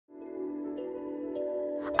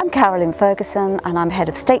I'm Carolyn Ferguson and I'm Head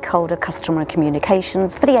of Stakeholder Customer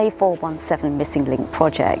Communications for the A417 Missing Link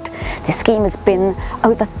project. This scheme has been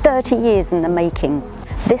over 30 years in the making.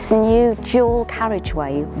 This new dual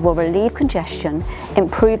carriageway will relieve congestion,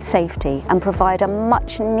 improve safety and provide a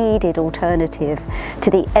much needed alternative to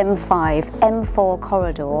the M5-M4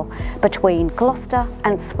 corridor between Gloucester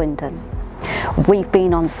and Swindon. We've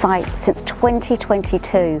been on site since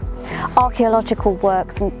 2022. Archaeological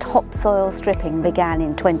works and topsoil stripping began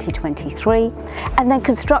in 2023 and then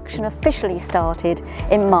construction officially started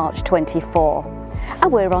in March 24.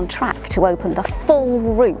 And we're on track to open the full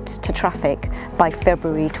route to traffic by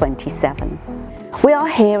February 27. We are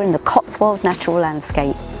here in the Cotswolds National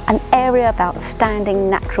Landscape, an area of outstanding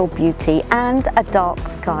natural beauty and a dark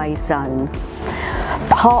sky zone.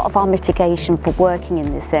 Part of our mitigation for working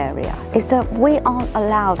in this area is that we aren't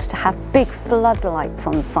allowed to have big floodlights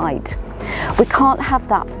on site. We can't have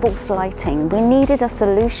that false lighting. We needed a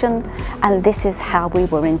solution, and this is how we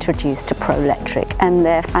were introduced to Prolectric and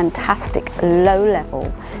their fantastic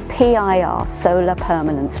low-level PIR solar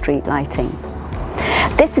permanent street lighting.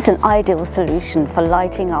 This is an ideal solution for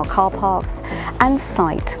lighting our car parks and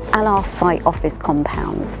our site office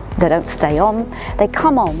compounds. They don't stay on, they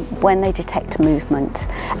come on when they detect movement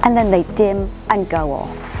and then they dim and go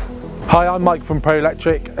off. Hi, I'm Mike from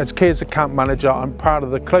Prolectric. As Kier's account manager, I'm proud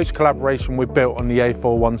of the close collaboration we've built on the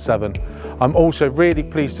A417. I'm also really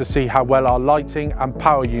pleased to see how well our lighting and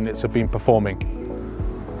power units have been performing.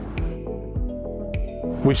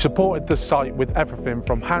 We've supported the site with everything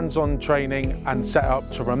from hands-on training and set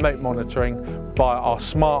up to remote monitoring via our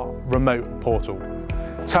smart remote portal.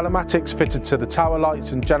 Telematics fitted to the tower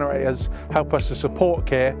lights and generators help us to support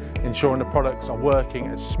Kier, ensuring the products are working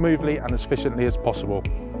as smoothly and as efficiently as possible.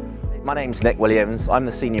 My name's Nick Williams. I'm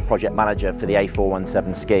the Senior Project Manager for the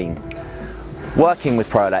A417 scheme. Working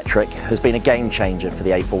with Prolectric has been a game changer for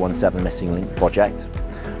the A417 Missing Link project.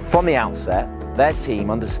 From the outset, their team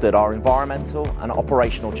understood our environmental and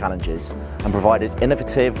operational challenges and provided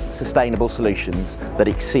innovative, sustainable solutions that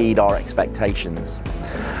exceed our expectations.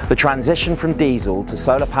 The transition from diesel to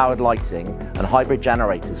solar-powered lighting and hybrid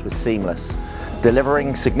generators was seamless,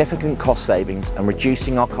 delivering significant cost savings and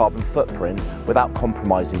reducing our carbon footprint without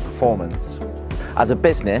compromising performance. As a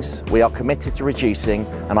business, we are committed to reducing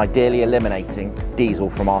and ideally eliminating diesel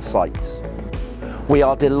from our sites. We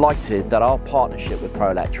are delighted that our partnership with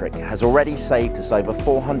Prolectric has already saved us over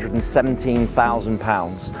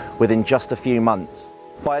 £417,000 within just a few months.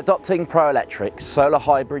 By adopting Prolectric's solar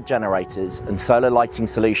hybrid generators and solar lighting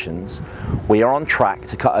solutions, we are on track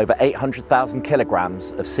to cut over 800,000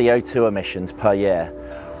 kilograms of CO2 emissions per year,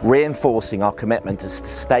 reinforcing our commitment to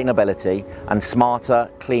sustainability and smarter,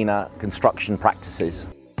 cleaner construction practices.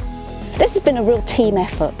 This has been a real team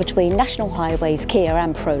effort between National Highways, Kier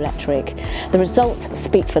and Prolectric. The results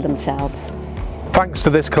speak for themselves. Thanks to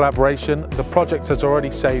this collaboration, the project has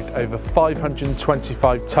already saved over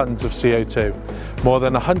 525 tonnes of CO2, more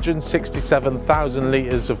than 167,000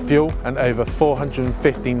 litres of fuel and over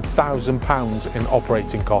 £415,000 in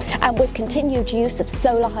operating costs. And with continued use of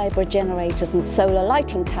solar hybrid generators and solar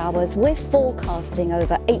lighting towers, we're forecasting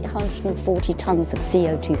over 840 tonnes of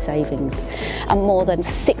CO2 savings and more than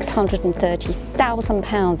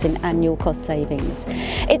 £630,000 in annual cost savings.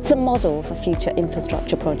 It's a model for future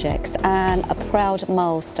infrastructure projects and a proud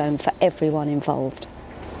milestone for everyone involved.